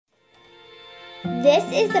This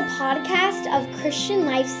is the podcast of Christian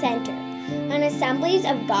Life Center, an Assemblies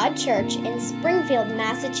of God church in Springfield,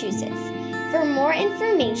 Massachusetts. For more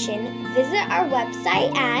information, visit our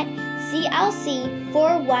website at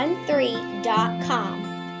clc413.com.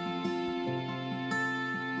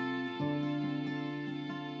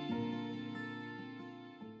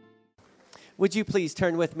 Would you please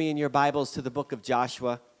turn with me in your Bibles to the book of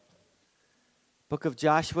Joshua? Book of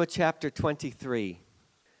Joshua, chapter 23.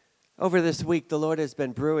 Over this week, the Lord has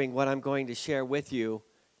been brewing what I'm going to share with you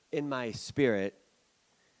in my spirit.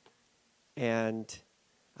 And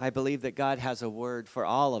I believe that God has a word for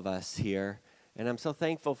all of us here. And I'm so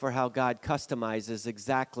thankful for how God customizes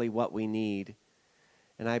exactly what we need.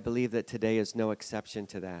 And I believe that today is no exception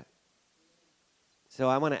to that. So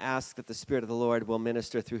I want to ask that the Spirit of the Lord will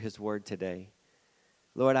minister through His word today.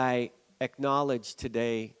 Lord, I acknowledge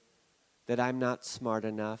today that I'm not smart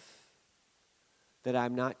enough, that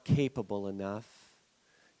I'm not capable enough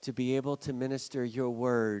to be able to minister your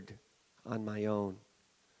word on my own.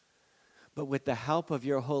 But with the help of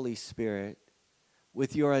your Holy Spirit,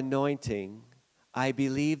 with your anointing, I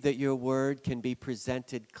believe that your word can be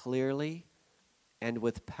presented clearly and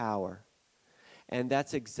with power. And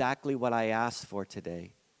that's exactly what I asked for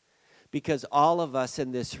today. Because all of us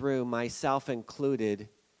in this room, myself included,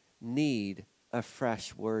 need a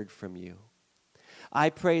fresh word from you.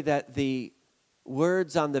 I pray that the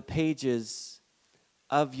words on the pages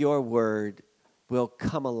of your word will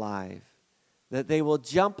come alive, that they will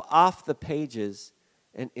jump off the pages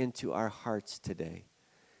and into our hearts today.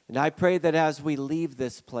 And I pray that as we leave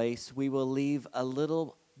this place, we will leave a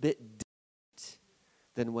little bit different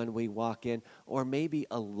than when we walk in, or maybe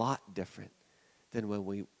a lot different than when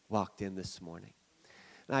we walked in this morning.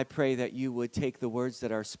 And I pray that you would take the words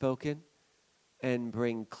that are spoken and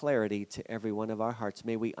bring clarity to every one of our hearts.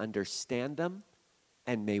 May we understand them,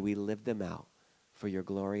 and may we live them out for your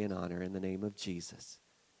glory and honor in the name of Jesus.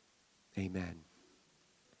 Amen.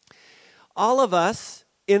 All of us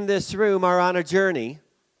in this room are on a journey,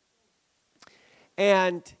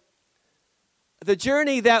 and the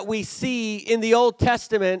journey that we see in the Old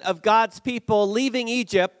Testament of God's people leaving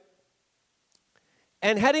Egypt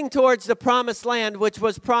and heading towards the promised land, which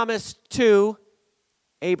was promised to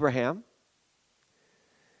Abraham,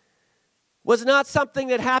 was not something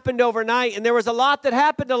that happened overnight, and there was a lot that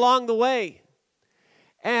happened along the way.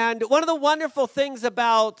 And one of the wonderful things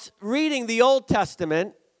about reading the Old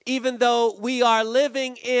Testament, even though we are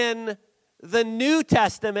living in the New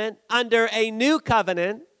Testament under a new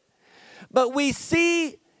covenant, but we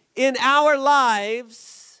see in our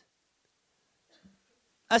lives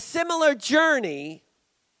a similar journey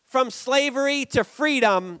from slavery to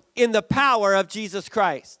freedom in the power of Jesus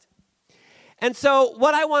Christ. And so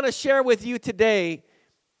what I want to share with you today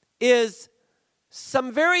is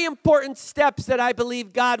some very important steps that I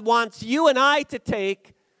believe God wants you and I to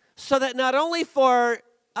take so that not only for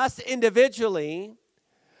us individually,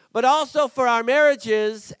 but also for our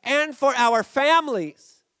marriages and for our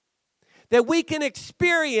families, that we can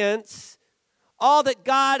experience all that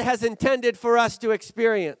God has intended for us to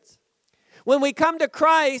experience. When we come to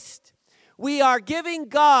Christ, we are giving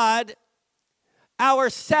God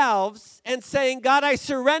ourselves and saying, God, I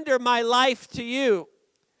surrender my life to you.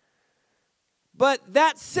 But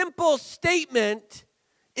that simple statement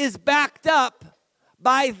is backed up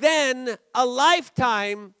by then a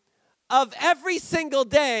lifetime of every single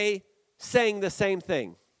day saying the same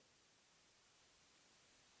thing.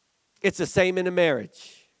 It's the same in a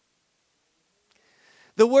marriage.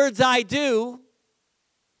 The words I do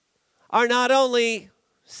are not only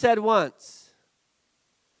said once,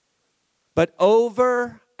 but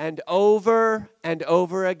over and over and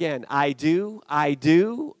over again. I do,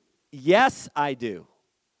 yes, I do.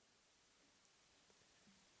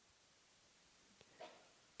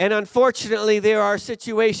 And unfortunately, there are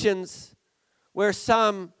situations where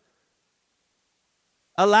some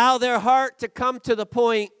allow their heart to come to the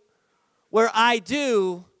point where I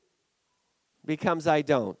do becomes I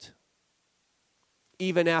don't,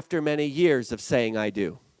 even after many years of saying I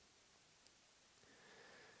do.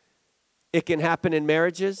 It can happen in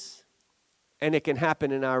marriages, and it can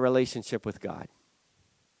happen in our relationship with God.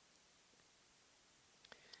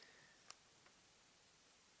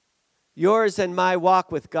 Yours and my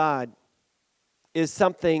walk with God is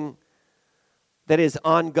something that is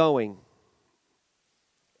ongoing,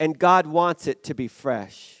 and God wants it to be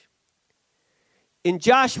fresh. In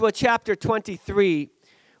Joshua chapter 23,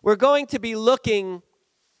 we're going to be looking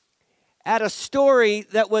at a story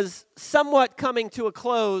that was somewhat coming to a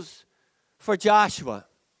close for Joshua.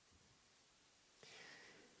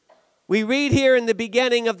 We read here in the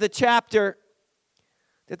beginning of the chapter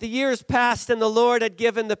that the years passed and the Lord had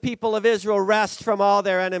given the people of Israel rest from all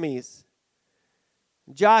their enemies.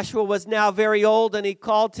 Joshua was now very old, and he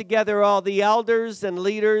called together all the elders and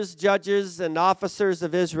leaders, judges and officers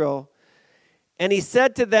of Israel. And he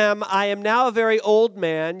said to them, I am now a very old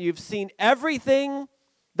man. You've seen everything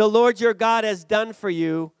the Lord your God has done for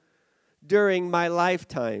you during my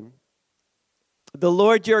lifetime. The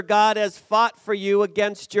Lord your God has fought for you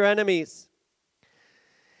against your enemies.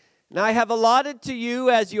 And I have allotted to you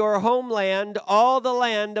as your homeland all the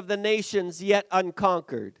land of the nations yet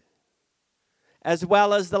unconquered, as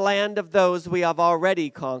well as the land of those we have already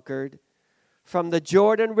conquered, from the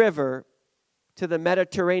Jordan River to the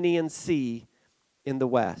Mediterranean Sea in the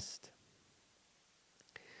west.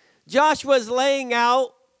 Joshua is laying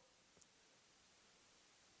out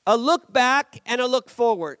a look back and a look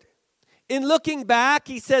forward. In looking back,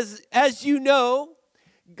 he says, as you know,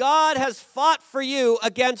 God has fought for you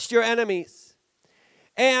against your enemies.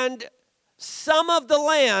 And some of the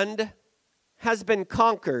land has been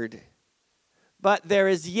conquered, but there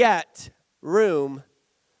is yet room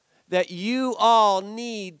that you all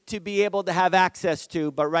need to be able to have access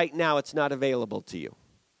to, but right now it's not available to you.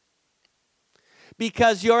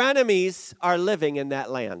 Because your enemies are living in that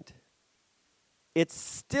land. It's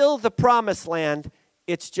still the promised land,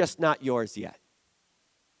 it's just not yours yet.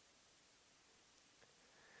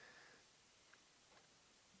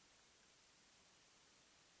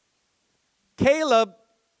 Caleb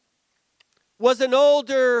was an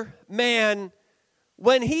older man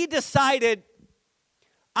when he decided,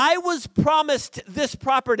 I was promised this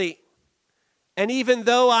property, and even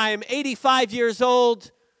though I am 85 years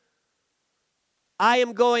old, I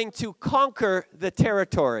am going to conquer the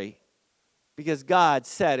territory because God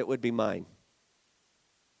said it would be mine.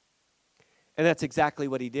 And that's exactly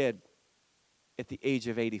what he did at the age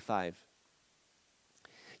of 85.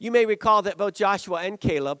 You may recall that both Joshua and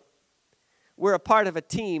Caleb were a part of a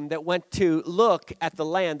team that went to look at the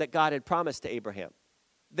land that God had promised to Abraham.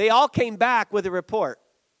 They all came back with a report.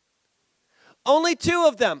 Only two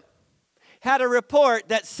of them had a report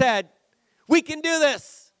that said, we can do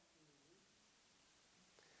this.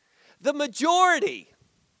 The majority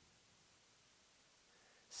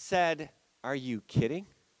said, are you kidding?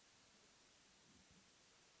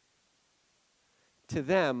 To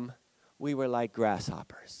them, we were like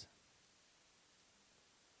grasshoppers.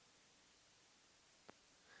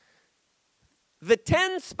 The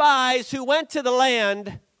 10 spies who went to the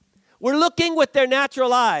land were looking with their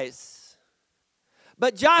natural eyes.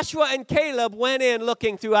 But Joshua and Caleb went in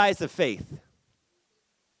looking through eyes of faith.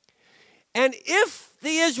 And if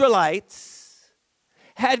the Israelites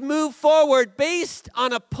had moved forward based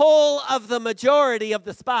on a poll of the majority of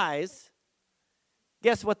the spies,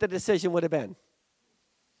 guess what the decision would have been?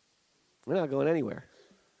 We're not going anywhere.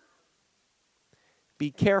 Be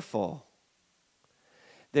careful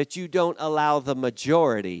that you don't allow the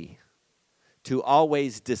majority to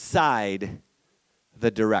always decide the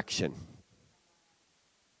direction.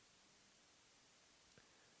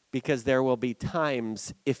 Because there will be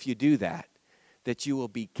times, if you do that, that you will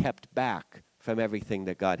be kept back from everything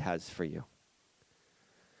that God has for you.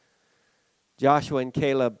 Joshua and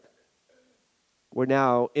Caleb were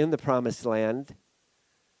now in the promised land.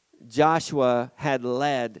 Joshua had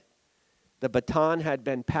led. The baton had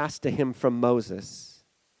been passed to him from Moses.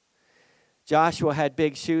 Joshua had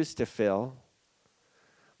big shoes to fill,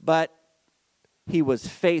 but he was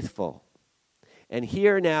faithful. And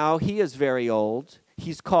here now, he is very old.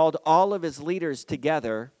 He's called all of his leaders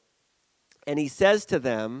together, and he says to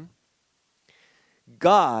them,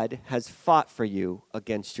 God has fought for you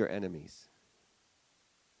against your enemies.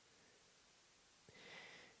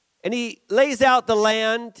 And he lays out the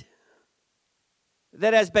land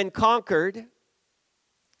that has been conquered.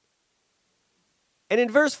 And in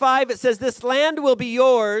verse 5 it says, this land will be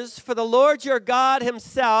yours, for the Lord your God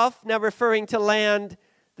himself, now referring to land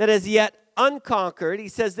that is yet unconquered. He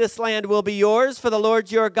says, this land will be yours, for the Lord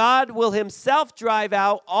your God will himself drive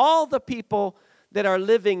out all the people that are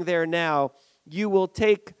living there now. You will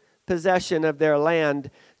take possession of their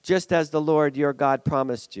land, just as the Lord your God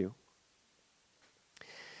promised you.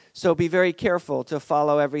 So be very careful to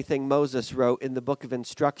follow everything Moses wrote in the book of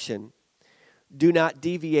instruction. Do not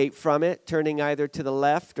deviate from it, turning either to the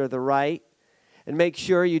left or the right, and make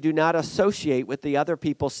sure you do not associate with the other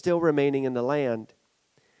people still remaining in the land.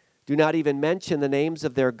 Do not even mention the names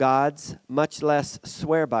of their gods, much less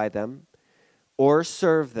swear by them, or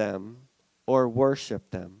serve them, or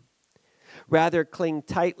worship them. Rather, cling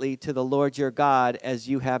tightly to the Lord your God as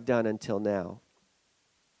you have done until now.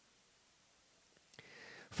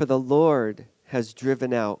 For the Lord has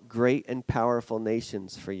driven out great and powerful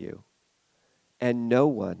nations for you, and no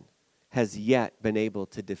one has yet been able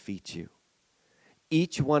to defeat you.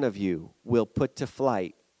 Each one of you will put to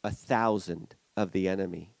flight 1,000 of the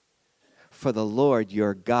enemy. For the Lord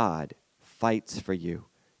your God fights for you,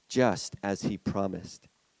 just as he promised.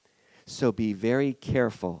 So be very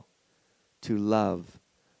careful to love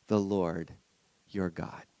the Lord your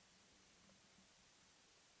God.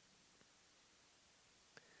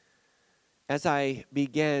 As I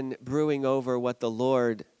began brewing over what the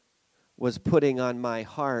Lord was putting on my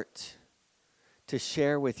heart to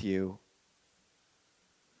share with you,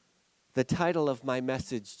 the title of my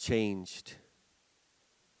message changed.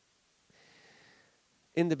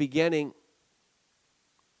 In the beginning,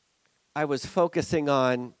 I was focusing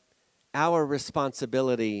on our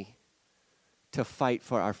responsibility to fight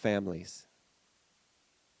for our families.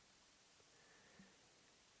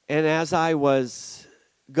 And as I was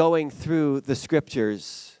going through the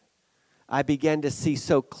scriptures, I began to see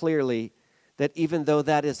so clearly that even though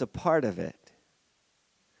that is a part of it,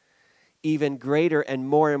 even greater and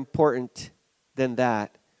more important than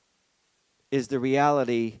that is the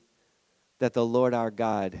reality that the Lord our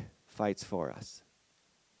God fights for us.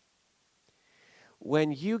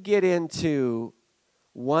 When you get into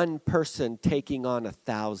one person taking on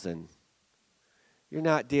 1,000, you're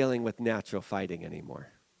not dealing with natural fighting anymore.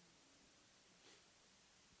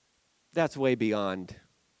 That's way beyond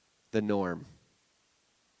the norm.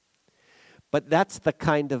 But that's the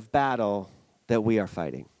kind of battle that we are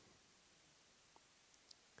fighting.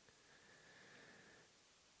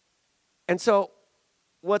 And so,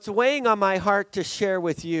 what's weighing on my heart to share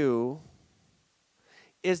with you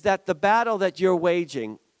is that the battle that you're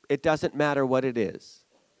waging, it doesn't matter what it is.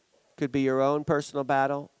 Could be your own personal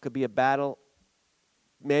battle. Could be a battle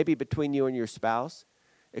maybe between you and your spouse.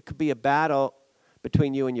 It could be a battle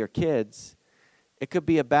between you and your kids. It could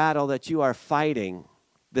be a battle that you are fighting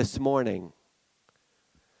this morning.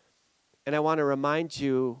 And I want to remind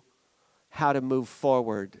you how to move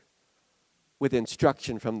forward with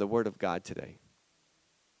instruction from the Word of God today.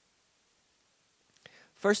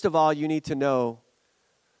 First of all, you need to know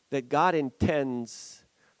that God intends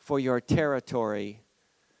for your territory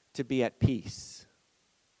to be at peace.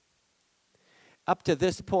 Up to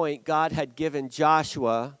this point, God had given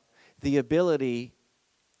Joshua the ability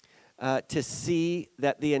to see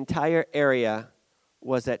that the entire area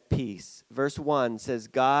was at peace. Verse 1 says,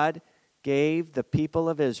 God gave the people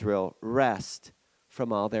of Israel rest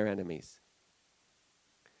from all their enemies.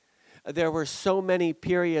 There were so many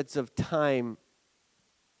periods of time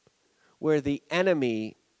where the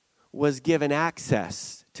enemy was given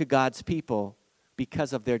access to God's people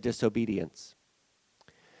because of their disobedience.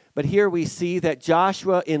 But here we see that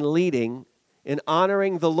Joshua, in leading, in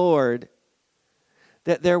honoring the Lord,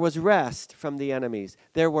 that there was rest from the enemies.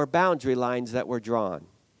 There were boundary lines that were drawn.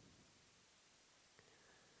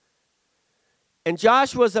 And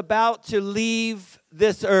Joshua's about to leave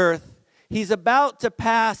this earth. He's about to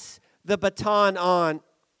pass the baton on.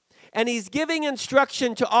 And he's giving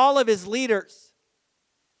instruction to all of his leaders.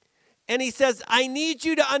 And he says, I need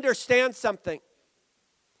you to understand something.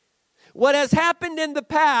 What has happened in the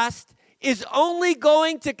past is only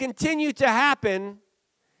going to continue to happen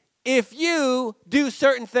if you do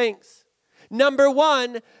certain things. Number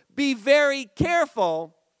one, be very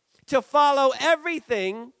careful to follow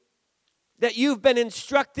everything that you've been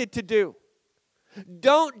instructed to do.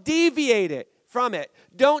 Don't deviate it from it.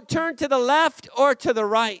 Don't turn to the left or to the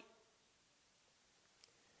right.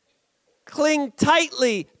 Cling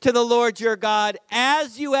tightly to the Lord your God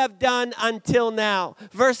as you have done until now.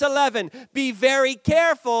 Verse 11, be very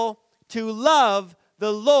careful to love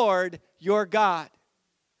the Lord your God.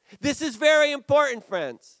 This is very important,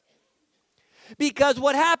 friends. Because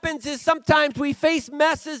what happens is sometimes we face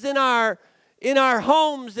messes in our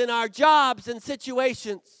homes, in our jobs and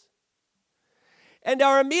situations. And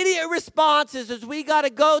our immediate response is we got to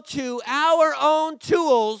go to our own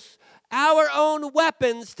tools, our own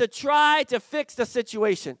weapons to try to fix the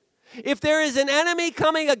situation. If there is an enemy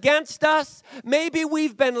coming against us, maybe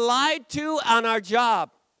we've been lied to on our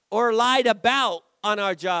job or lied about on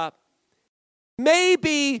our job.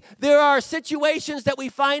 Maybe there are situations that we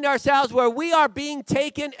find ourselves where we are being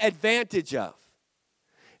taken advantage of.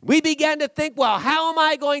 We began to think, well, how am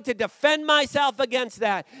I going to defend myself against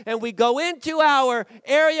that? And we go into our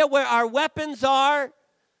area where our weapons are,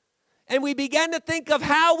 and we began to think of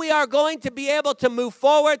how we are going to be able to move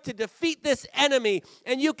forward to defeat this enemy.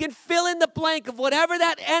 And you can fill in the blank of whatever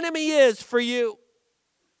that enemy is for you.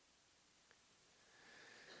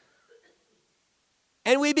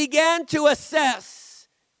 And we began to assess,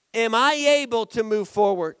 am I able to move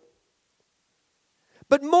forward?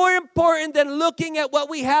 But more important than looking at what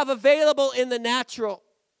we have available in the natural,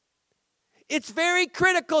 it's very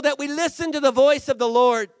critical that we listen to the voice of the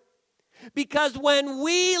Lord. Because when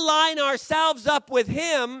we line ourselves up with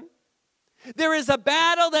Him, there is a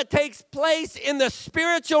battle that takes place in the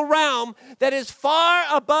spiritual realm that is far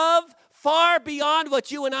above, far beyond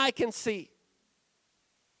what you and I can see.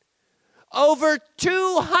 Over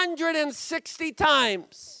 260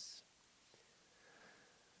 times,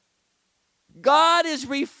 God is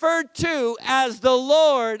referred to as the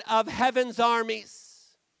Lord of heaven's armies.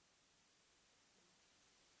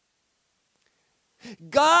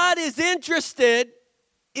 God is interested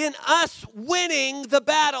in us winning the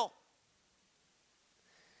battle.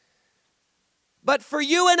 But for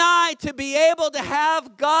you and I to be able to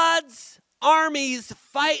have God's armies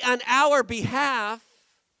fight on our behalf,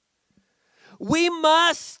 we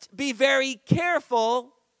must be very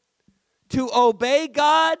careful to obey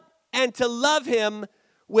God and to love Him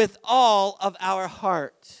with all of our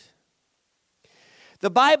heart. The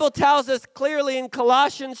Bible tells us clearly in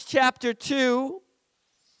Colossians chapter 2,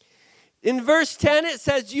 in verse 10, it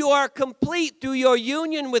says, "You are complete through your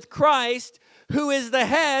union with Christ, who is the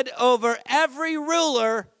head over every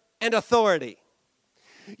ruler and authority."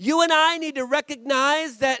 You and I need to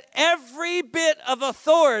recognize that every bit of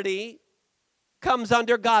authority comes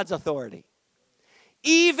under God's authority.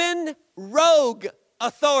 Even rogue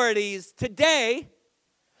authorities today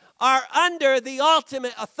are under the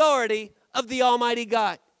ultimate authority of the Almighty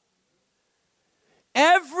God.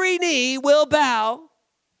 Every knee will bow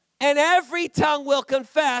and every tongue will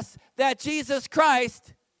confess that Jesus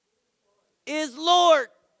Christ is Lord.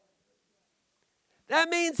 That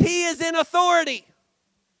means He is in authority.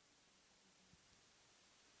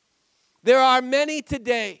 There are many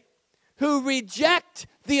today who reject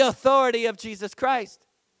the authority of Jesus Christ.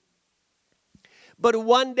 But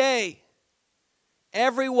one day,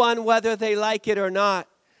 everyone, whether they like it or not,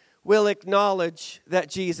 will acknowledge that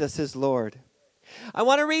Jesus is Lord. I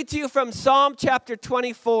want to read to you from Psalm chapter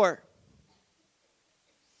 24.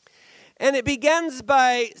 And it begins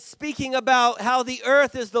by speaking about how the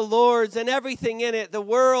earth is the Lord's and everything in it, the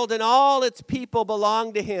world and all its people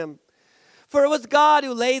belong to Him. For it was God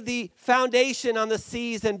who laid the foundation on the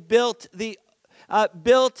seas and built the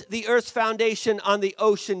earth's foundation on the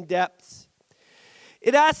ocean depths.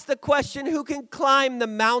 It asks the question, who can climb the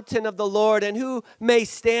mountain of the Lord and who may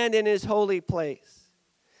stand in His holy place?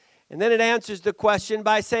 And then it answers the question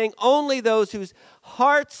by saying, only those whose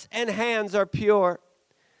hearts and hands are pure,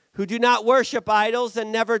 who do not worship idols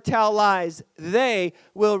and never tell lies, they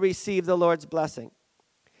will receive the Lord's blessing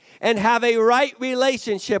and have a right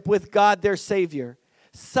relationship with God their Savior.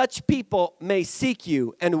 Such people may seek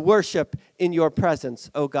you and worship in your presence,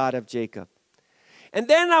 O God of Jacob. And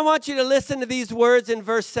then I want you to listen to these words in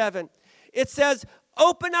verse 7. It says,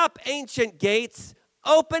 open up ancient gates,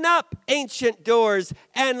 open up ancient doors,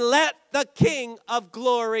 and let the King of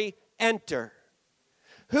glory enter.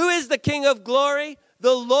 Who is the King of glory?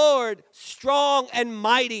 The Lord, strong and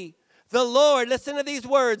mighty. The Lord, listen to these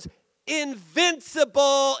words,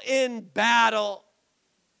 invincible in battle.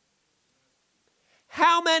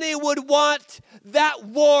 How many would want that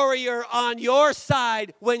warrior on your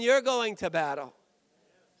side when you're going to battle?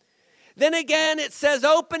 Then again, it says,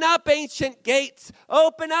 open up ancient gates,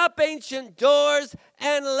 open up ancient doors,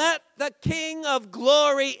 and let the King of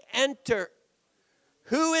glory enter.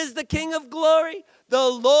 Who is the King of glory? The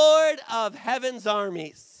Lord of heaven's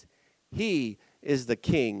armies. He is the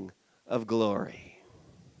King of glory.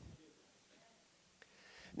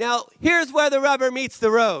 Now, here's where the rubber meets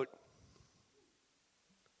the road.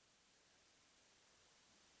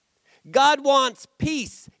 God wants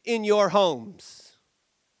peace in your homes.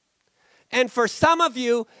 And for some of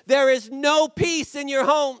you, there is no peace in your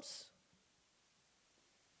homes.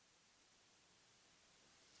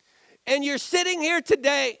 And you're sitting here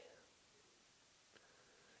today,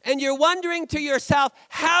 and you're wondering to yourself,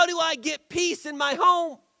 how do I get peace in my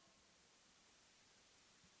home?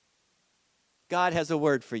 God has a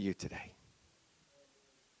word for you today.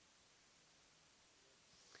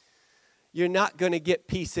 You're not going to get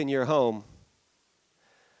peace in your home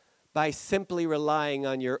by simply relying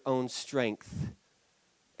on your own strength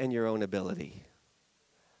and your own ability.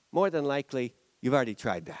 More than likely, you've already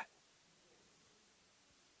tried that.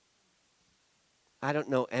 I don't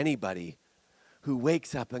know anybody who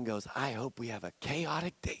wakes up and goes, I hope we have a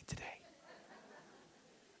chaotic day today.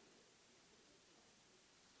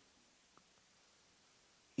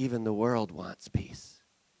 Even the world wants peace.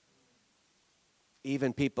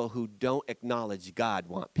 Even people who don't acknowledge God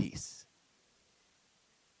want peace.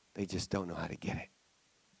 They just don't know how to get it.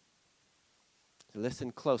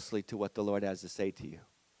 Listen closely to what the Lord has to say to you.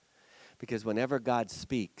 Because whenever God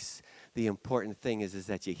speaks, the important thing is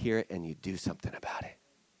that you hear it and you do something about it.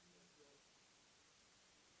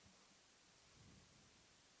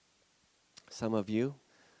 Some of you,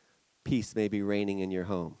 peace may be reigning in your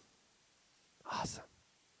home. Awesome.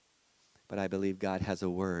 But I believe God has a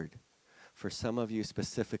word for some of you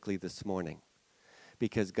specifically this morning,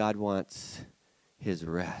 because God wants his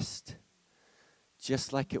rest,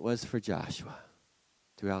 just like it was for Joshua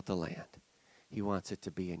throughout the land. He wants it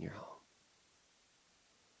to be in your home.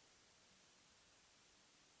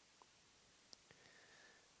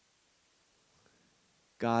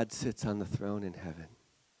 God sits on the throne in heaven.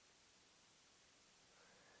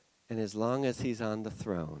 And as long as he's on the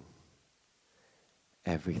throne,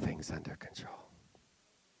 everything's under control.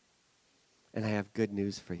 And I have good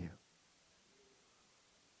news for you.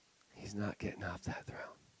 He's not getting off that throne.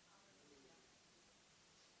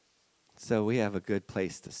 So we have a good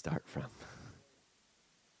place to start from.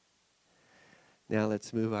 Now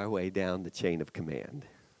let's move our way down the chain of command.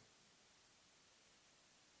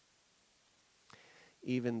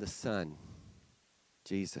 Even the Son,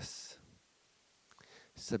 Jesus,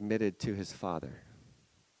 submitted to his Father.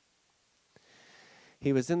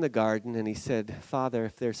 He was in the garden and he said, Father,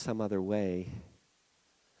 if there's some other way,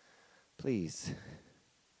 please,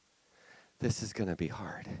 this is going to be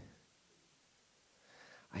hard.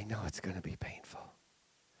 I know it's going to be painful.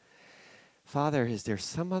 Father, is there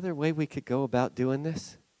some other way we could go about doing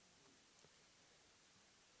this?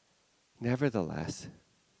 Nevertheless,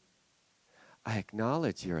 I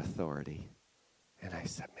acknowledge your authority and I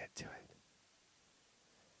submit to it.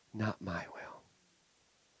 Not my will,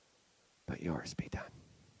 but yours be done.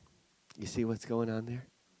 You see what's going on there?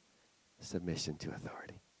 Submission to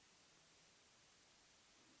authority.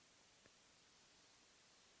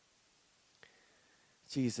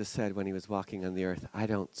 Jesus said when he was walking on the earth, I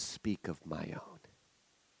don't speak of my own.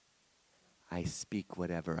 I speak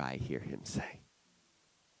whatever I hear him say.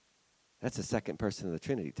 That's the second person of the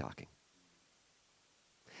Trinity talking.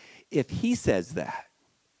 If he says that,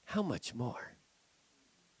 how much more?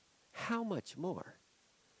 How much more?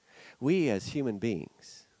 We as human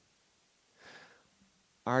beings,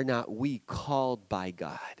 are not we called by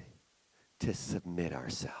God to submit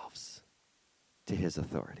ourselves to his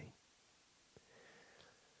authority?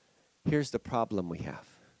 Here's the problem we have,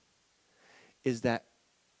 is that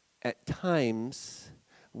at times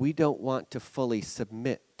we don't want to fully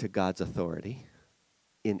submit to God's authority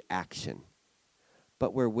in action,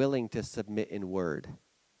 but we're willing to submit in word.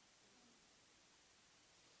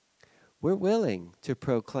 We're willing to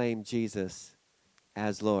proclaim Jesus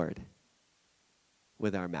as Lord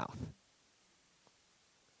with our mouth.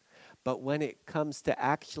 But when it comes to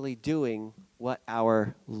actually doing what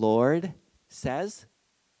our Lord says,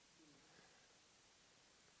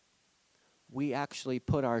 we actually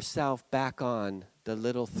put ourselves back on the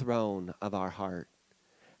little throne of our heart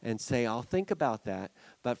and say, I'll think about that,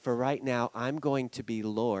 but for right now, I'm going to be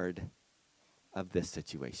Lord of this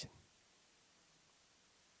situation.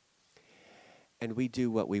 And we do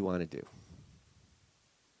what we want to do.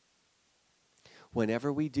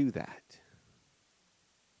 Whenever we do that,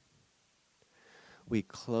 we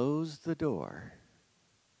close the door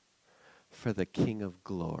for the King of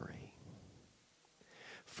Glory,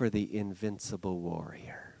 for the invincible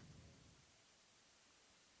warrior.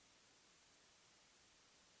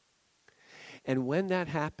 And when that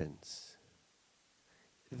happens,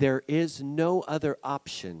 there is no other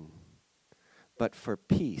option but for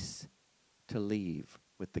peace to leave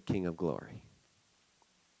with the King of Glory.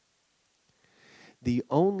 The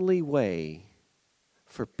only way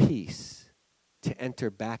for peace to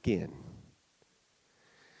enter back in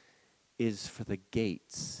is for the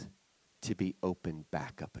gates to be opened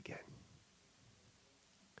back up again.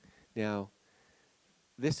 Now,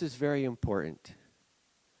 this is very important.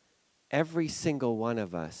 Every single one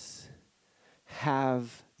of us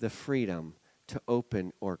have the freedom to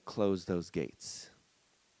open or close those gates.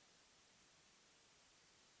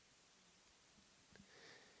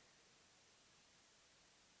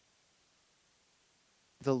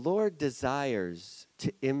 The Lord desires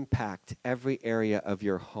to impact every area of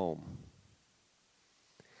your home,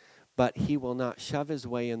 but he will not shove his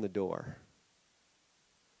way in the door.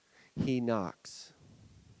 He knocks.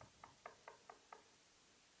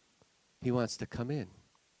 He wants to come in.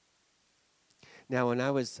 Now, when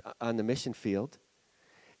I was on the mission field,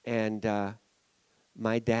 and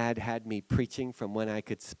my dad had me preaching from when I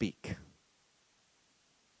could speak.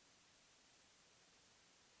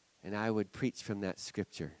 And I would preach from that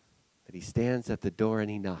scripture, that he stands at the door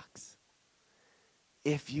and he knocks.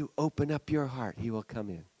 If you open up your heart, he will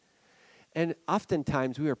come in. And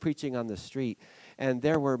oftentimes we were preaching on the street, and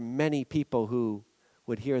there were many people who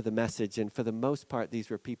would hear the message, and for the most part, these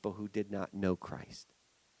were people who did not know Christ.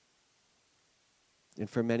 And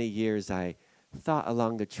for many years, I thought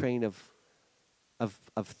along the train of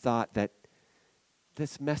thought that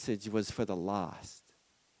this message was for the lost,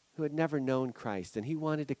 who had never known Christ, and he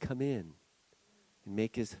wanted to come in and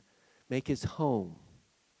make his home.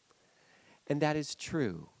 And that is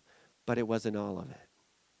true, but it wasn't all of it.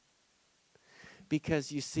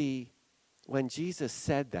 Because you see, when Jesus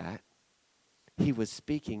said that, he was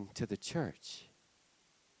speaking to the church.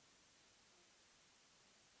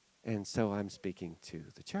 And so I'm speaking to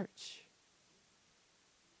the church.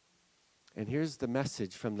 And here's the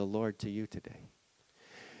message from the Lord to you today.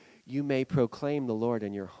 You may proclaim the Lord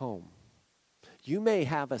in your home. You may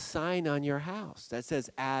have a sign on your house that says,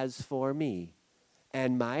 "As for me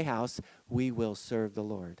and my house, we will serve the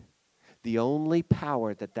Lord." The only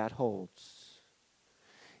power that holds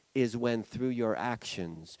is when through your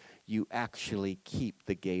actions you actually keep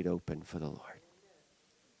the gate open for the Lord.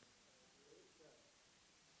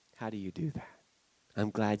 How do you do that?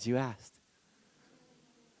 I'm glad you asked.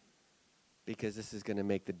 Because this is going to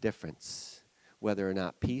make the difference whether or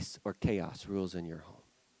not peace or chaos rules in your home.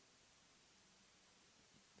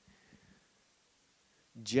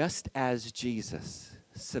 Just as Jesus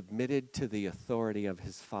submitted to the authority of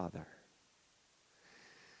his Father,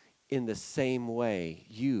 in the same way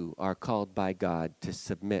you are called by God to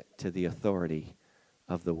submit to the authority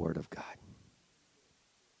of the Word of God.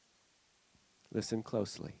 Listen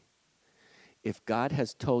closely. If God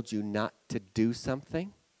has told you not to do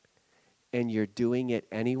something, and you're doing it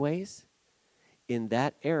anyways, in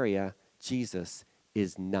that area, Jesus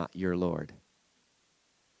is not your Lord.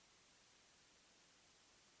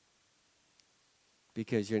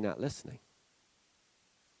 Because you're not listening.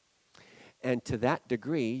 And to that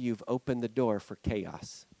degree, you've opened the door for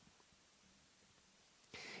chaos.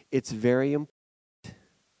 It's very important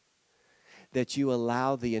that you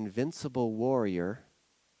allow the invincible warrior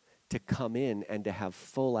to come in and to have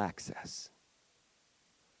full access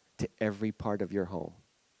to every part of your home.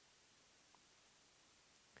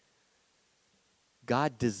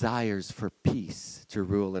 God desires for peace to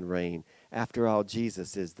rule and reign. After all,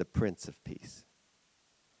 Jesus is the Prince of Peace.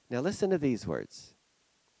 Now listen to these words.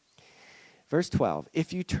 Verse 12,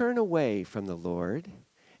 if you turn away from the Lord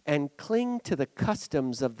and cling to the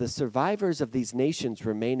customs of the survivors of these nations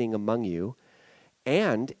remaining among you,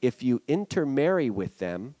 and if you intermarry with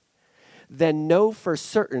them, then know for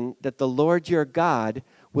certain that the Lord your God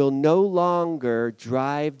will no longer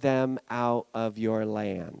drive them out of your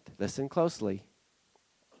land. Listen closely.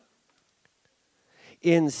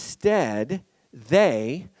 Instead,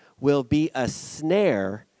 they will be a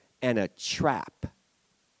snare and a trap,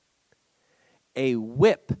 a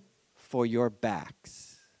whip for your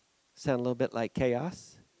backs. Sound a little bit like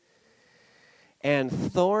chaos? And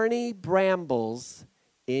thorny brambles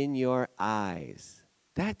in your eyes.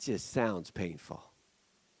 That just sounds painful.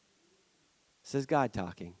 This is God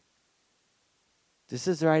talking. This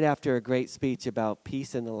is right after a great speech about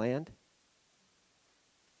peace in the land.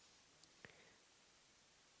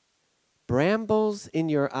 Brambles in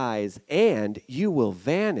your eyes, and you will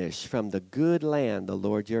vanish from the good land the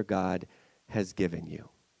Lord your God has given you.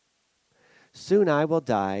 Soon I will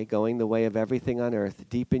die, going the way of everything on earth.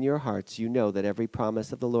 Deep in your hearts you know that every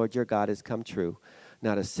promise of the Lord your God has come true.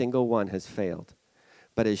 Not a single one has failed.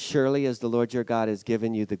 But as surely as the Lord your God has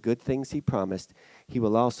given you the good things he promised, he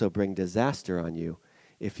will also bring disaster on you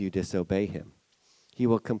if you disobey him. He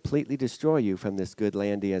will completely destroy you from this good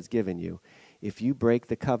land he has given you if you break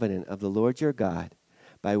the covenant of the Lord your God.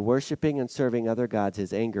 By worshiping and serving other gods,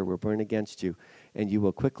 his anger will burn against you, and you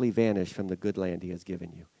will quickly vanish from the good land he has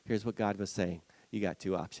given you. Here's what God was saying. You got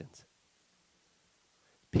two options.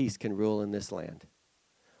 Peace can rule in this land,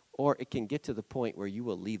 or it can get to the point where you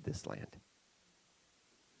will leave this land.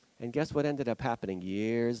 And guess what ended up happening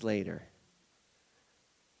years later?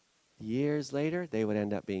 Years later, they would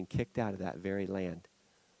end up being kicked out of that very land.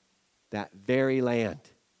 That very land.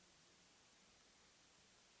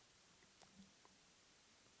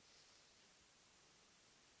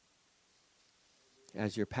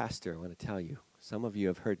 As your pastor, I want to tell you, some of you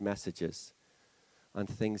have heard messages on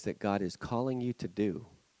things that God is calling you to do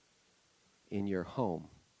in your home,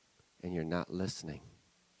 and you're not listening.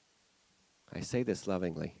 I say this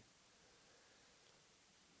lovingly.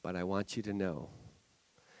 But I want you to know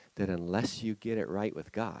that unless you get it right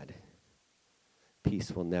with God,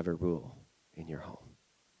 peace will never rule in your home.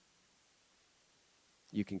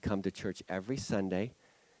 You can come to church every Sunday.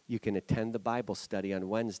 You can attend the Bible study on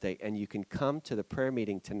Wednesday, and you can come to the prayer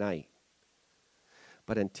meeting tonight.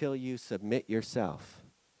 But until you submit yourself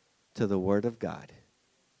to the Word of God,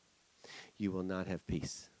 you will not have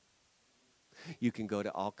peace. You can go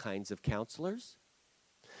to all kinds of counselors.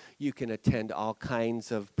 You can attend all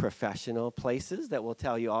kinds of professional places that will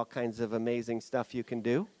tell you all kinds of amazing stuff you can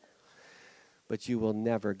do. But you will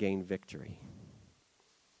never gain victory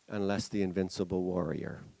unless the invincible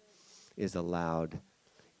warrior is allowed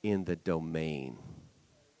in the domain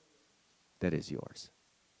that is yours.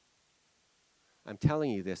 I'm telling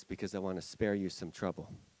you this because I want to spare you some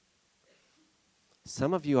trouble.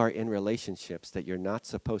 Some of you are in relationships that you're not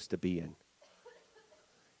supposed to be in.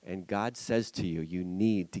 And God says to you, you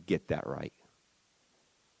need to get that right.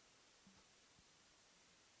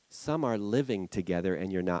 Some are living together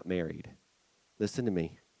and you're not married. Listen to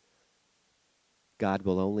me. God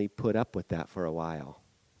will only put up with that for a while.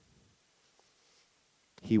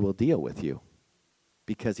 He will deal with you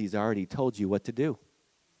because he's already told you what to do.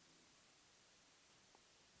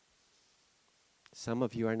 Some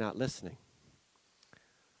of you are not listening.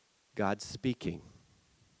 God's speaking.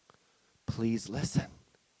 Please listen.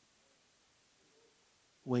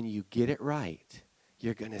 When you get it right,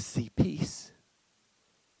 you're going to see peace.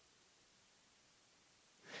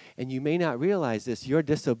 And you may not realize this, your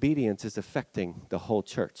disobedience is affecting the whole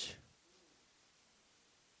church.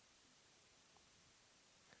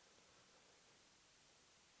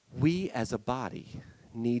 We as a body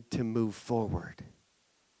need to move forward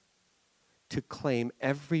to claim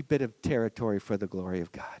every bit of territory for the glory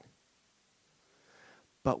of God.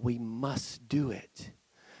 But we must do it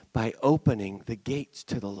by opening the gates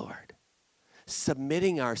to the Lord,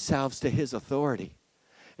 submitting ourselves to his authority,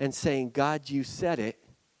 and saying, God, you said it.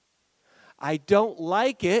 I don't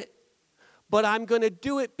like it, but I'm going to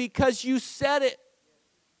do it because you said it.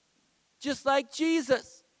 Just like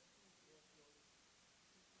Jesus.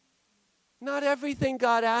 Not everything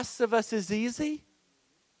God asks of us is easy.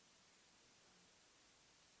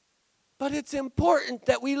 But it's important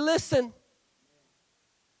that we listen.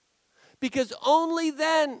 Because only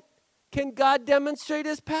then can God demonstrate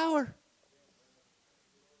his power.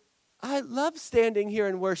 I love standing here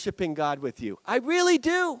and worshiping God with you. I really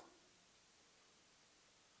do.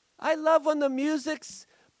 I love when the music's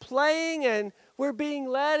playing and we're being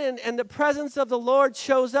led and the presence of the Lord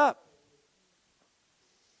shows up.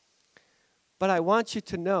 But I want you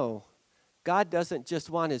to know, God doesn't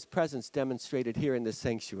just want his presence demonstrated here in this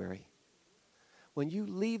sanctuary. When you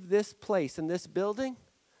leave this place in this building,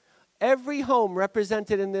 every home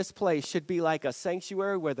represented in this place should be like a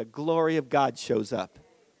sanctuary where the glory of God shows up.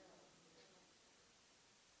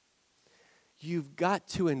 You've got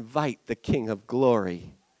to invite the King of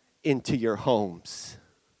Glory into your homes.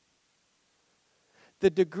 The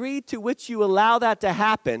degree to which you allow that to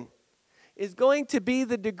happen is going to be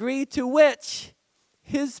the degree to which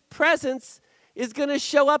his presence is going to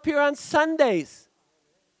show up here on Sundays.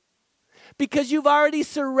 Because you've already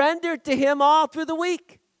surrendered to him all through the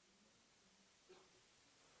week.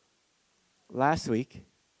 Last week,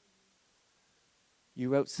 you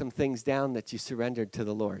wrote some things down that you surrendered to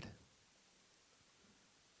the Lord.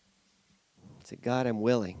 Say, God, I'm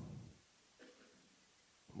willing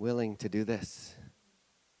to do this.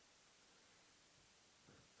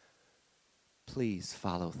 Please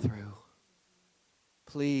follow through.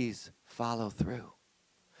 Please follow through.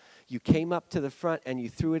 You came up to the front and you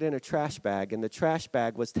threw it in a trash bag, and the trash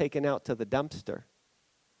bag was taken out to the dumpster.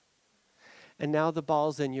 And now the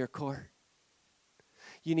ball's in your court.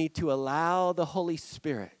 You need to allow the Holy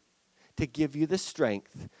Spirit to give you the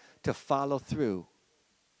strength to follow through,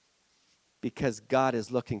 because God is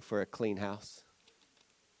looking for a clean house.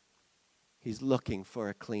 He's looking for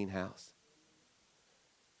a clean house.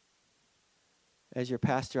 As your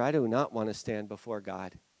pastor, I do not want to stand before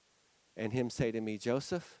God and him say to me,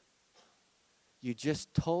 Joseph, you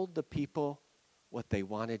just told the people what they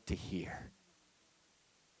wanted to hear.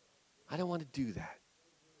 I don't want to do that.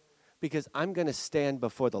 Because I'm going to stand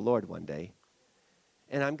before the Lord one day,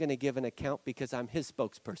 and I'm going to give an account because I'm his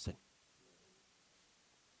spokesperson.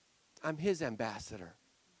 I'm his ambassador.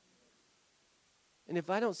 And if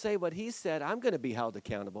I don't say what he said, I'm going to be held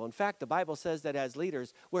accountable. In fact, the Bible says that as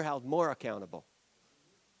leaders, we're held more accountable.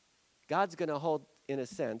 God's going to hold, in a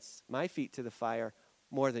sense, my feet to the fire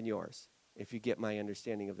more than yours, if you get my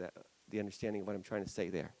understanding of that, the understanding of what I'm trying to say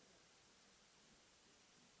there.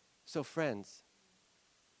 So friends,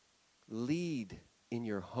 lead in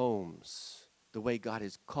your homes the way God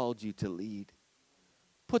has called you to lead.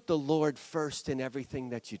 Put the Lord first in everything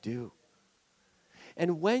that you do.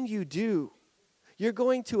 And when you do, you're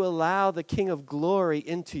going to allow the King of Glory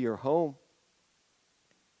into your home.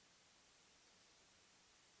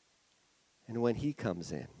 And when he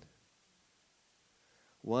comes in,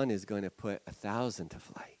 One is going to put 1,000 to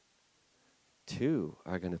flight. Two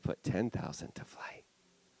are going to put 10,000 to flight.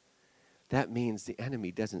 That means the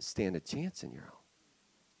enemy doesn't stand a chance in your home.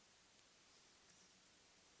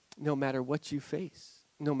 No matter what you face,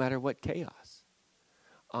 no matter what chaos,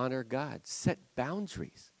 honor God. Set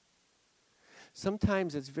boundaries.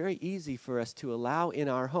 Sometimes it's very easy for us to allow in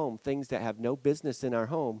our home things that have no business in our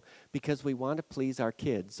home because we want to please our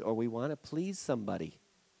kids or we want to please somebody.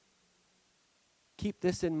 Keep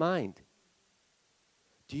this in mind.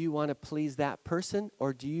 Do you want to please that person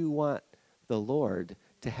or do you want the Lord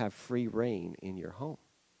to have free reign in your home?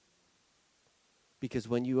 Because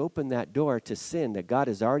when you open that door to sin that God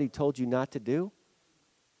has already told you not to do,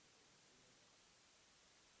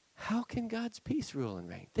 how can God's peace rule and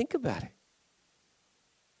reign? Think about it.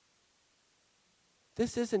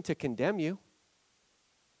 This isn't to condemn you.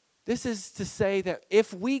 This is to say that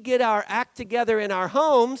if we get our act together in our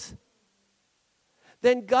homes,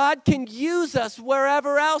 then God can use us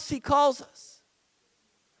wherever else He calls us.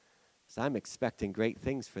 So I'm expecting great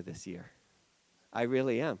things for this year. I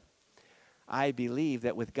really am. I believe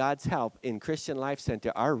that with God's help in Christian Life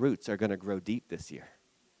Center, our roots are going to grow deep this year.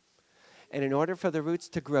 And in order for the roots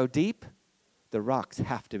to grow deep, the rocks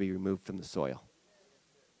have to be removed from the soil.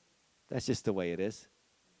 That's just the way it is.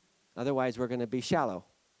 Otherwise, we're going to be shallow.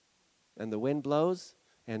 And the wind blows,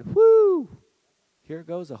 and whoo, here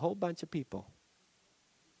goes a whole bunch of people.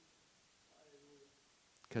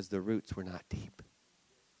 Because the roots were not deep.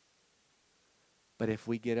 But if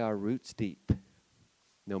we get our roots deep,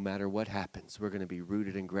 no matter what happens, we're going to be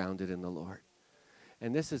rooted and grounded in the Lord.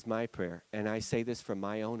 And this is my prayer, and I say this from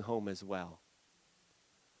my own home as well.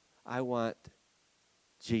 I want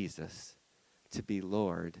Jesus to be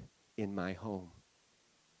Lord in my home.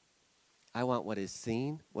 I want what is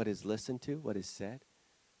seen, what is listened to, what is said,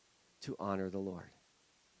 to honor the Lord.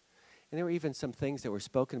 And there were even some things that were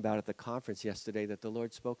spoken about at the conference yesterday that the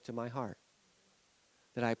Lord spoke to my heart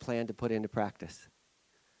that I plan to put into practice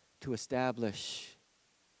to establish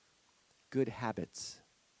good habits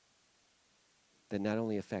that not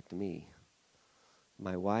only affect me,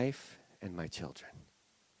 my wife, and my children,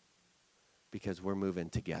 because we're moving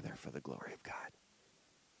together for the glory of God.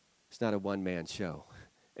 It's not a one-man show.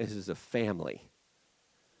 This is a family.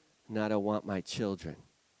 Not I want my children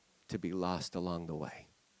to be lost along the way.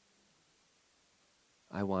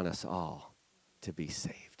 I want us all to be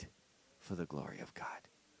saved for the glory of God.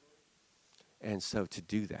 And so to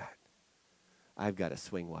do that, I've got to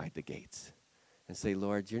swing wide the gates and say,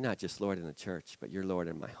 Lord, you're not just Lord in the church, but you're Lord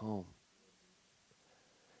in my home.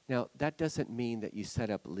 Now, that doesn't mean that you set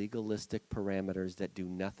up legalistic parameters that do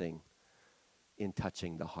nothing in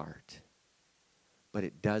touching the heart. But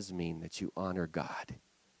it does mean that you honor God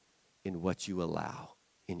in what you allow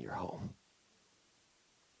in your home.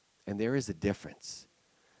 And there is a difference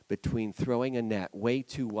between throwing a net way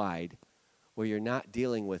too wide where you're not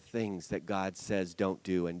dealing with things that God says don't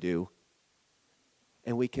do and do.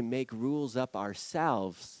 And we can make rules up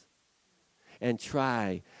ourselves and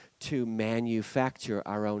try to manufacture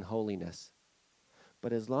our own holiness.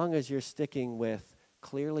 But as long as you're sticking with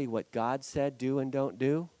clearly what God said do and don't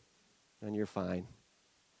do, then you're fine.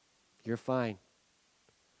 You're fine.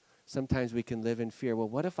 Sometimes we can live in fear. Well,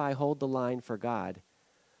 what if I hold the line for God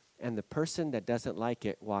and the person that doesn't like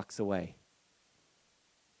it walks away?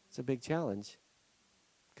 It's a big challenge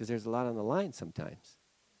because there's a lot on the line sometimes.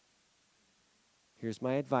 Here's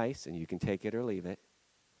my advice, and you can take it or leave it.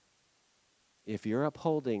 If you're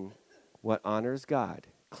upholding what honors God,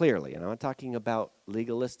 clearly, and I'm not talking about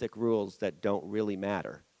legalistic rules that don't really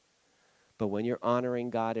matter, but when you're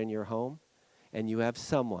honoring God in your home and you have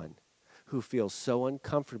someone who feels so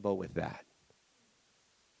uncomfortable with that,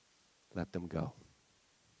 let them go.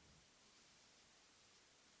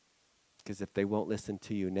 Because if they won't listen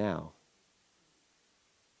to you now,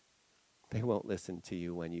 they won't listen to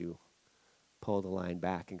you when you pull the line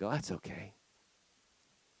back and go, that's okay.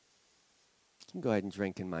 You can go ahead and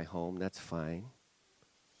drink in my home, that's fine.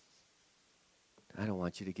 I don't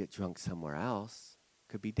want you to get drunk somewhere else.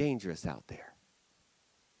 Could be dangerous out there.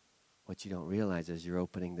 What you don't realize is you're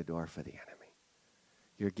opening the door for the enemy.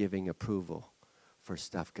 You're giving approval for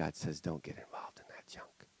stuff God says don't get involved in that junk.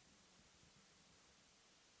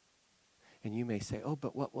 And you may say, oh,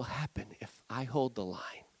 but what will happen if I hold the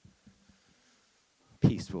line?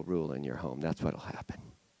 Peace will rule in your home. That's what will happen.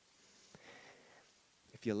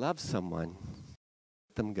 If you love someone,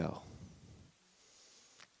 let them go.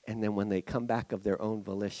 And then when they come back of their own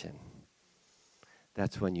volition,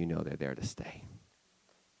 that's when you know they're there to stay.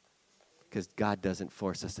 Because God doesn't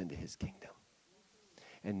force us into his kingdom.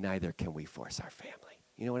 And neither can we force our family.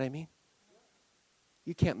 You know what I mean?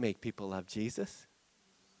 You can't make people love Jesus.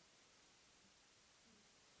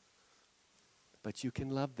 but you can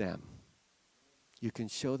love them. You can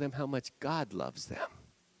show them how much God loves them.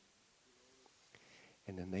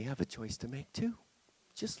 And then they have a choice to make too,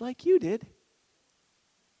 just like you did.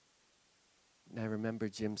 And I remember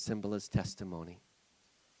Jim Cymbala's testimony.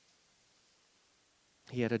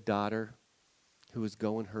 He had a daughter who was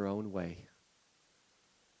going her own way.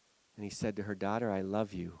 And he said to her, daughter, I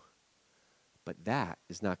love you, but that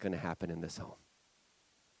is not going to happen in this home.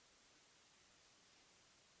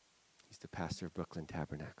 He's the pastor of Brooklyn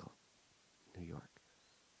Tabernacle, New York.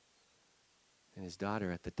 And his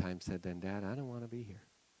daughter at the time said, then, Dad, I don't want to be here.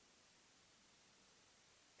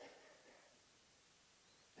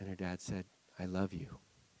 And her dad said, I love you,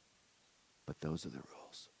 but those are the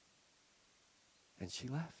rules. And she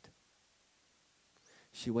left.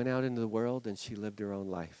 She went out into the world and she lived her own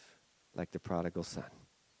life like the prodigal son.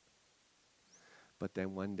 But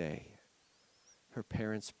then one day, her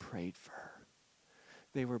parents prayed for her.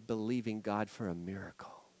 They were believing God for a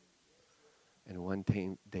miracle. And one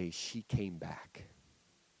day she came back.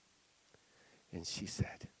 And she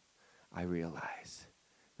said, I realize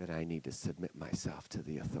that I need to submit myself to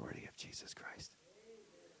the authority of Jesus Christ.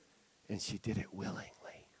 And she did it willingly.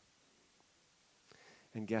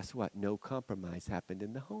 And guess what? No compromise happened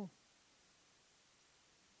in the home.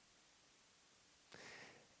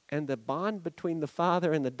 And the bond between the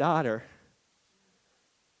father and the daughter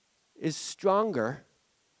is stronger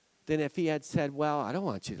than if he had said, well, I don't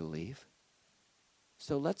want you to leave.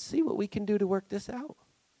 So let's see what we can do to work this out.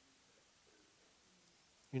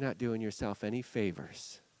 You're not doing yourself any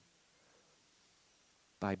favors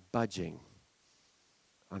by budging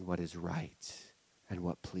on what is right and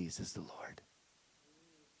what pleases the Lord.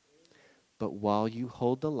 But while you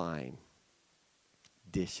hold the line,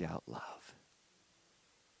 dish out love.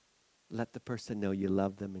 Let the person know you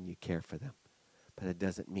love them and you care for them. But it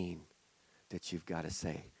doesn't mean that you've got to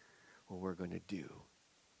say, well, we're going to do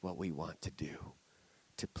what we want to do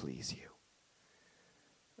to please you.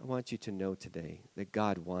 I want you to know today that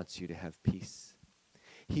God wants you to have peace.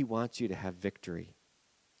 He wants you to have victory.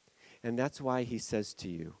 And that's why he says to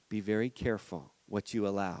you, be very careful what you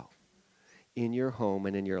allow in your home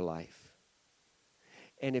and in your life.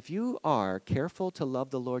 And if you are careful to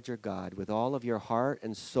love the Lord your God with all of your heart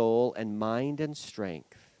and soul and mind and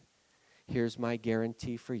strength, here's my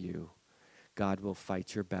guarantee for you. God will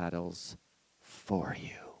fight your battles for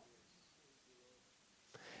you.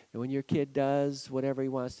 And when your kid does whatever he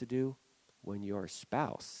wants to do, when your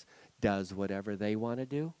spouse does whatever they want to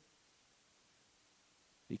do,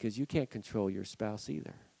 because you can't control your spouse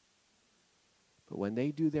either. But when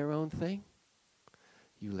they do their own thing,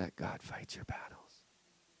 you let God fight your battles.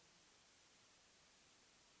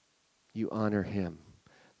 You honor him.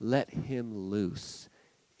 Let him loose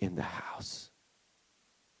in the house.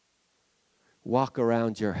 Walk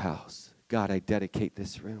around your house. God, I dedicate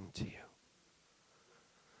this room to you.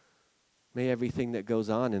 May everything that goes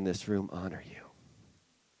on in this room honor you.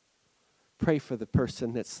 Pray for the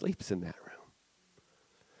person that sleeps in that room.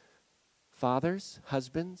 Fathers,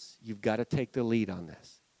 husbands, you've got to take the lead on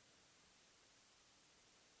this.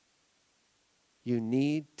 You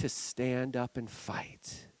need to stand up and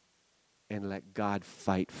fight and let God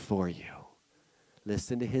fight for you.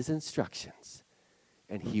 Listen to his instructions,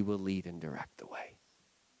 and he will lead and direct the way.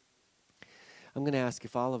 I'm going to ask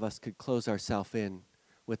if all of us could close ourselves in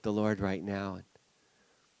with the Lord right now.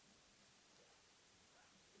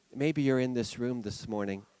 Maybe you're in this room this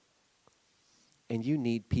morning and you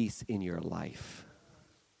need peace in your life.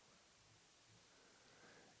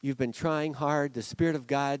 You've been trying hard. The Spirit of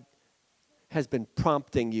God has been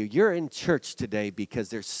prompting you. You're in church today because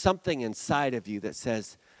there's something inside of you that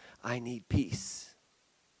says, I need peace.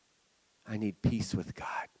 I need peace with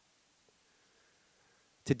God.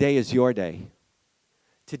 Today is your day.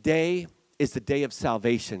 Today is the day of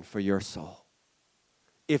salvation for your soul.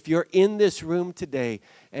 If you're in this room today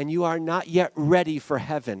and you are not yet ready for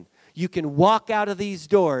heaven, you can walk out of these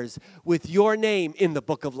doors with your name in the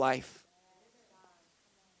book of life.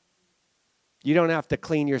 You don't have to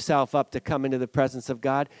clean yourself up to come into the presence of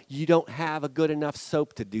God. You don't have a good enough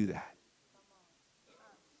soap to do that.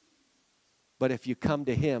 But if you come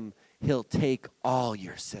to him, he'll take all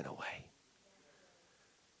your sin away.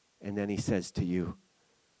 And then he says to you,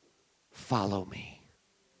 follow me.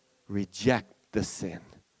 Reject the sin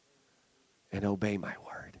and obey my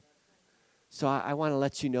word. So I want to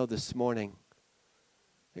let you know this morning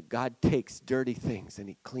that God takes dirty things and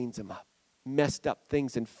he cleans them up. Messed up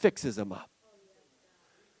things and fixes them up.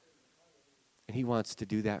 And he wants to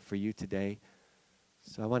do that for you today.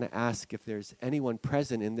 So I want to ask if there's anyone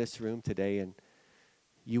present in this room today and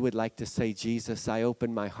you would like to say, Jesus, I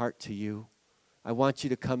open my heart to you. I want you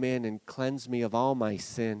to come in and cleanse me of all my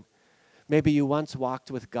sin. Maybe you once walked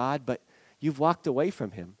with God, but you've walked away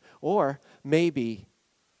from him. Or maybe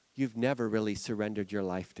you've never really surrendered your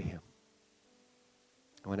life to him.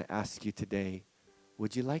 I want to ask you today,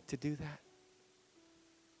 would you like to do that?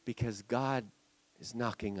 Because God is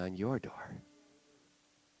knocking on your door.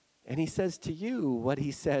 And he says to you what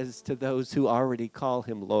he says to those who already call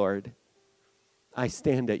him Lord. I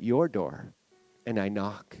stand at your door and I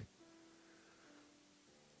knock.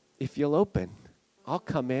 If you'll open, I'll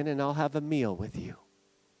come in and I'll have a meal with you.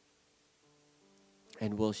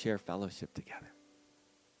 And we'll share fellowship together.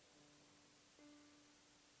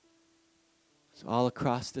 So all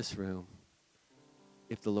across this room,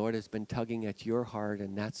 if the Lord has been tugging at your heart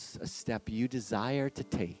and that's a step you desire to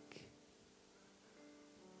take,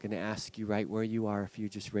 I'm going to ask you right where you are, if you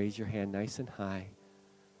just raise your hand nice and high.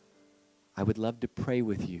 I would love to pray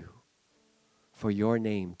with you for your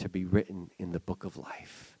name to be written in the book of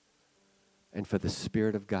life and for the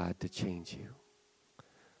Spirit of God to change you.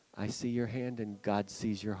 I see your hand and God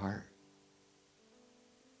sees your heart.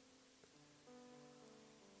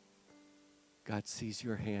 God sees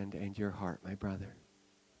your hand and your heart, my brother.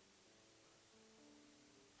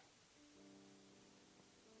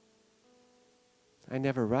 I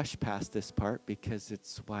never rush past this part because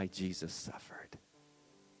it's why Jesus suffered.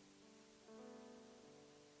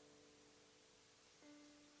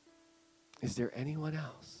 Is there anyone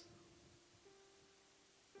else?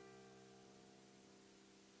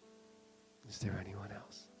 Is there anyone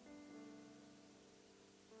else?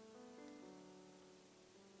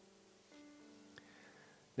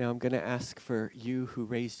 Now I'm going to ask for you who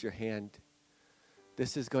raised your hand.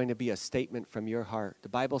 This is going to be a statement from your heart. The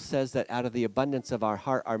Bible says that out of the abundance of our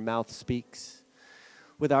heart, our mouth speaks.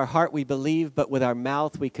 With our heart we believe, but with our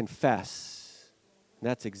mouth we confess. And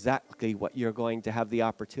that's exactly what you're going to have the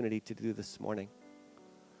opportunity to do this morning.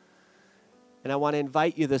 And I want to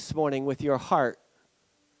invite you this morning with your heart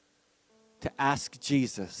to ask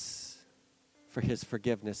Jesus for his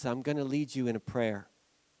forgiveness. I'm going to lead you in a prayer.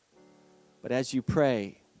 But as you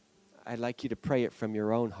pray, I'd like you to pray it from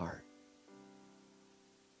your own heart.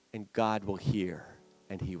 And God will hear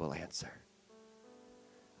and he will answer.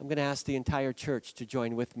 I'm going to ask the entire church to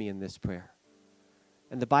join with me in this prayer.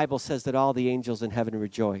 And the Bible says that all the angels in heaven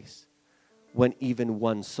rejoice when even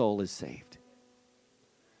one soul is saved.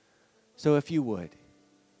 So if you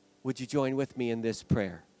would you join with me in this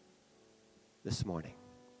prayer this morning?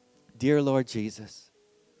 Dear Lord Jesus,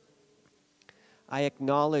 I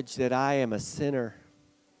acknowledge that I am a sinner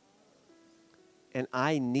and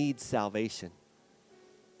I need salvation.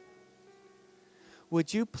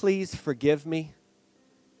 Would you please forgive me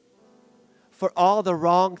for all the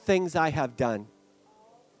wrong things I have done?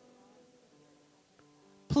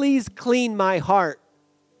 Please clean my heart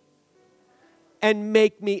and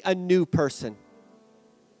make me a new person.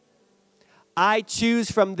 I choose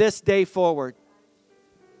from this day forward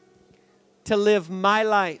to live my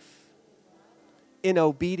life in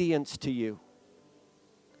obedience to you.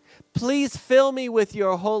 Please fill me with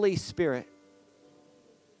your Holy Spirit.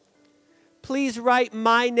 Please write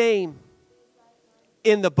my name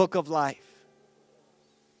in the book of life.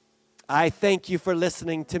 I thank you for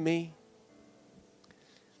listening to me.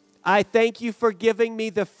 I thank you for giving me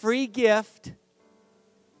the free gift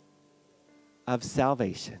of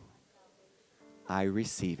salvation. I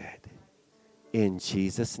receive it. In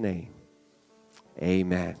Jesus' name,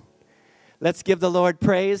 amen. Let's give the Lord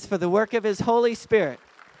praise for the work of his Holy Spirit.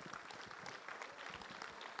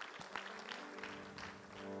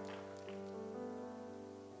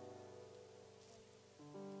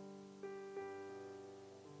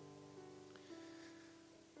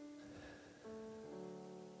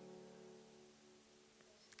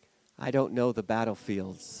 I don't know the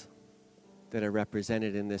battlefields that are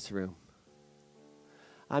represented in this room.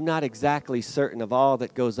 I'm not exactly certain of all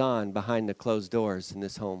that goes on behind the closed doors in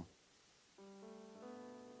this home,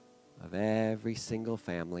 of every single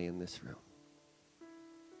family in this room.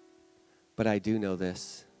 But I do know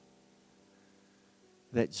this,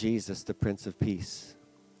 that Jesus, the Prince of Peace,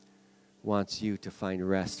 wants you to find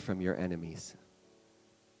rest from your enemies.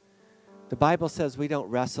 The Bible says we don't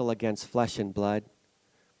wrestle against flesh and blood,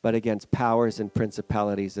 but against powers and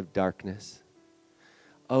principalities of darkness.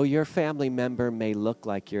 Oh, your family member may look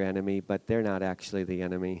like your enemy, but they're not actually the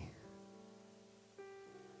enemy.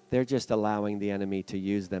 They're just allowing the enemy to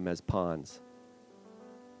use them as pawns.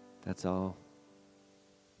 That's all.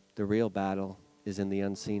 The real battle is in the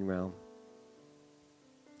unseen realm.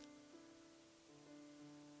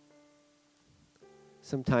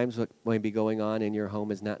 Sometimes what may be going on in your home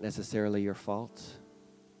is not necessarily your fault.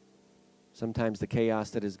 Sometimes the chaos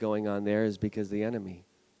that is going on there is because of the enemy.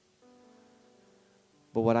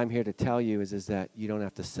 But what I'm here to tell you is that you don't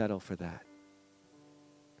have to settle for that.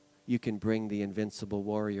 You can bring the invincible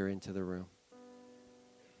warrior into the room.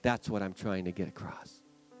 That's what I'm trying to get across.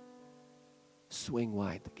 Swing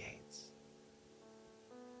wide the gates.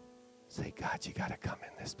 Say, God, you got to come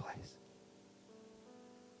in this place.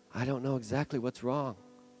 I don't know exactly what's wrong.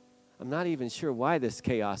 I'm not even sure why this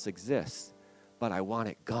chaos exists, but I want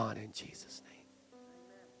it gone in Jesus' name.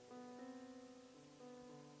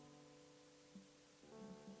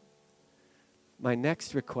 My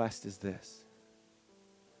next request is this.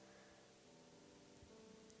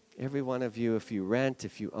 Every one of you, if you rent,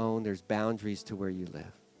 if you own, there's boundaries to where you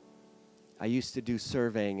live. I used to do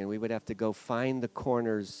surveying, and we would have to go find the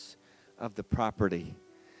corners of the property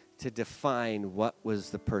to define what was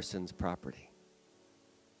the person's property.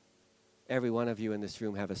 Every one of you in this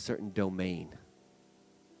room have a certain domain.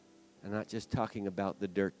 I'm not just talking about the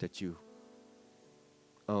dirt that you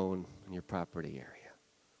own in your property area.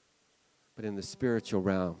 But in the spiritual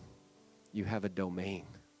realm, you have a domain.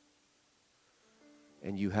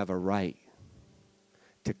 And you have a right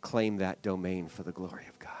to claim that domain for the glory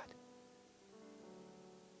of God.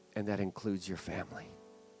 And that includes your family.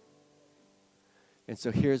 And so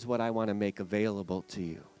here's what I want to make available to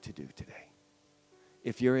you to do today.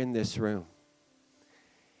 If you're in this room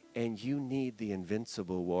and you need the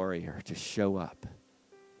invincible warrior to show up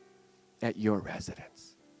at your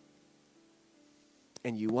residence,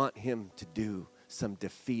 and you want him to do some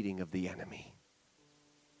defeating of the enemy,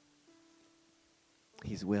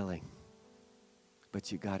 he's willing,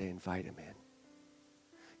 but you got to invite him in.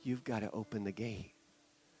 You've got to open the gate.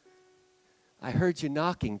 I heard you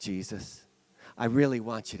knocking, Jesus. I really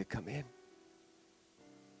want you to come in.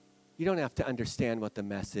 You don't have to understand what the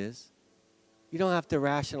mess is. You don't have to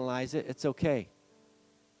rationalize it. It's okay.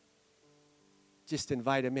 Just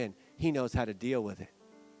invite him in. He knows how to deal with it.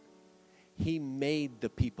 He made the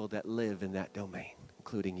people that live in that domain,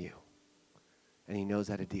 including you. And he knows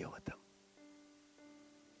how to deal with them.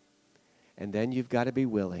 And then you've got to be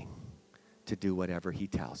willing to do whatever he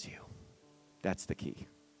tells you. That's the key.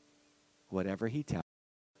 Whatever he tells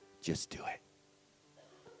you, just do it.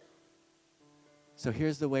 So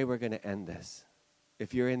here's the way we're going to end this.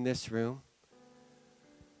 If you're in this room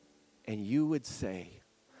and you would say,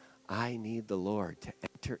 I need the Lord to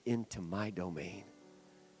enter into my domain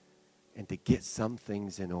and to get some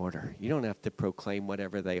things in order. You don't have to proclaim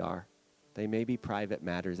whatever they are. They may be private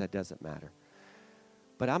matters. That doesn't matter.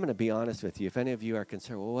 But I'm going to be honest with you. If any of you are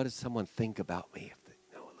concerned, well, what does someone think about me if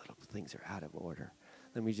they know little things are out of order?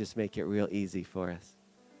 Let me just make it real easy for us.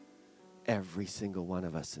 Every single one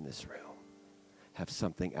of us in this room have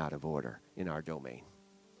something out of order in our domain.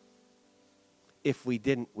 If we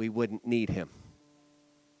didn't, we wouldn't need him.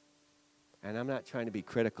 And I'm not trying to be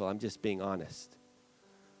critical. I'm just being honest.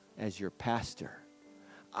 As your pastor,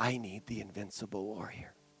 I need the invincible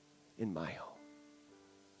warrior in my home.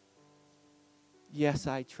 Yes,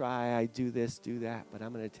 I try. I do this, do that. But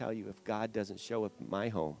I'm going to tell you, if God doesn't show up in my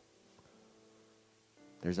home,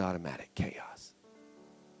 there's automatic chaos.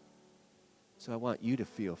 So I want you to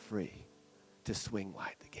feel free to swing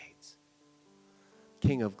wide the gates.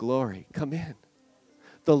 King of glory, come in.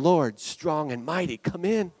 The Lord, strong and mighty, come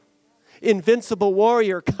in. Invincible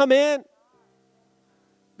warrior, come in.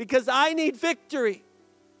 Because I need victory.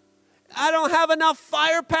 I don't have enough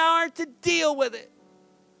firepower to deal with it.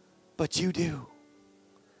 But you do.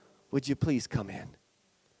 Would you please come in?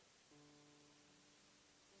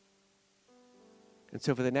 And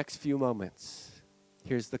so for the next few moments,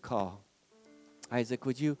 here's the call. Isaac,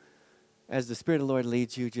 would you, as the Spirit of the Lord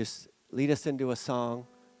leads you, just lead us into a song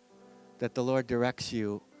that the Lord directs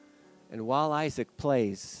you. And while Isaac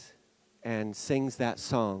plays and sings that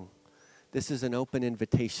song, this is an open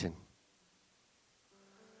invitation.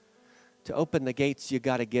 To open the gates, you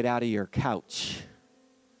got to get out of your couch.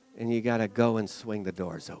 And you got to go and swing the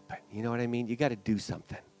doors open. You know what I mean? You got to do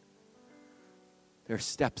something. There are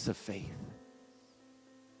steps of faith.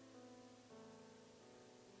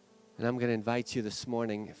 And I'm going to invite you this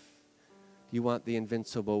morning, if you want the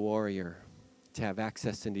invincible warrior to have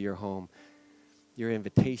access into your home, your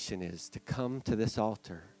invitation is to come to this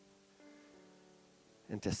altar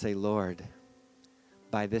and to say, Lord,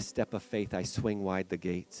 by this step of faith, I swing wide the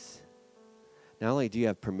gates. Not only do you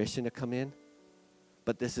have permission to come in,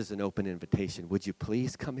 but this is an open invitation. Would you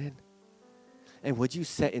please come in? And would you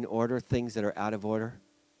set in order things that are out of order?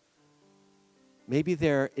 Maybe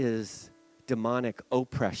there is demonic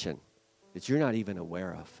oppression that you're not even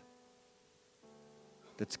aware of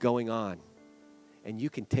that's going on. And you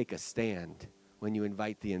can take a stand when you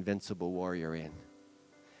invite the invincible warrior in.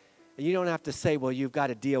 And you don't have to say, well, you've got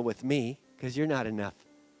to deal with me, because you're not enough.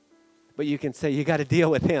 But you can say, you got to deal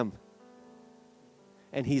with him.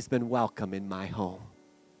 And he's been welcome in my home.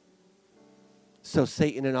 So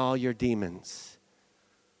Satan and all your demons,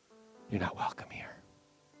 you're not welcome here.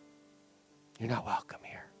 You're not welcome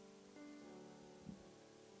here.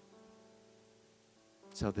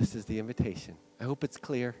 So this is the invitation. I hope it's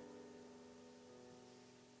clear.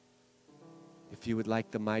 If you would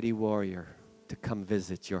like the mighty warrior to come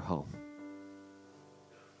visit your home,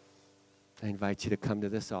 I invite you to come to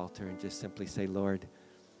this altar and just simply say, Lord,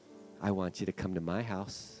 I want you to come to my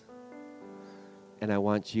house. And I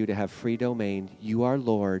want you to have free domain. You are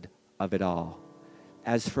Lord of it all.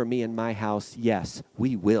 As for me and my house, yes,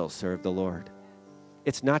 we will serve the Lord.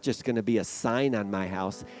 It's not just going to be a sign on my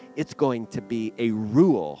house. It's going to be a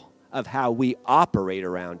rule of how we operate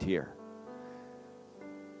around here.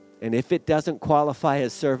 And if it doesn't qualify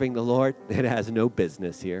as serving the Lord, it has no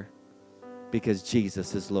business here, because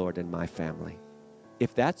Jesus is Lord in my family.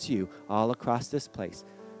 If that's you all across this place,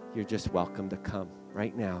 you're just welcome to come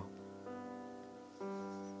right now.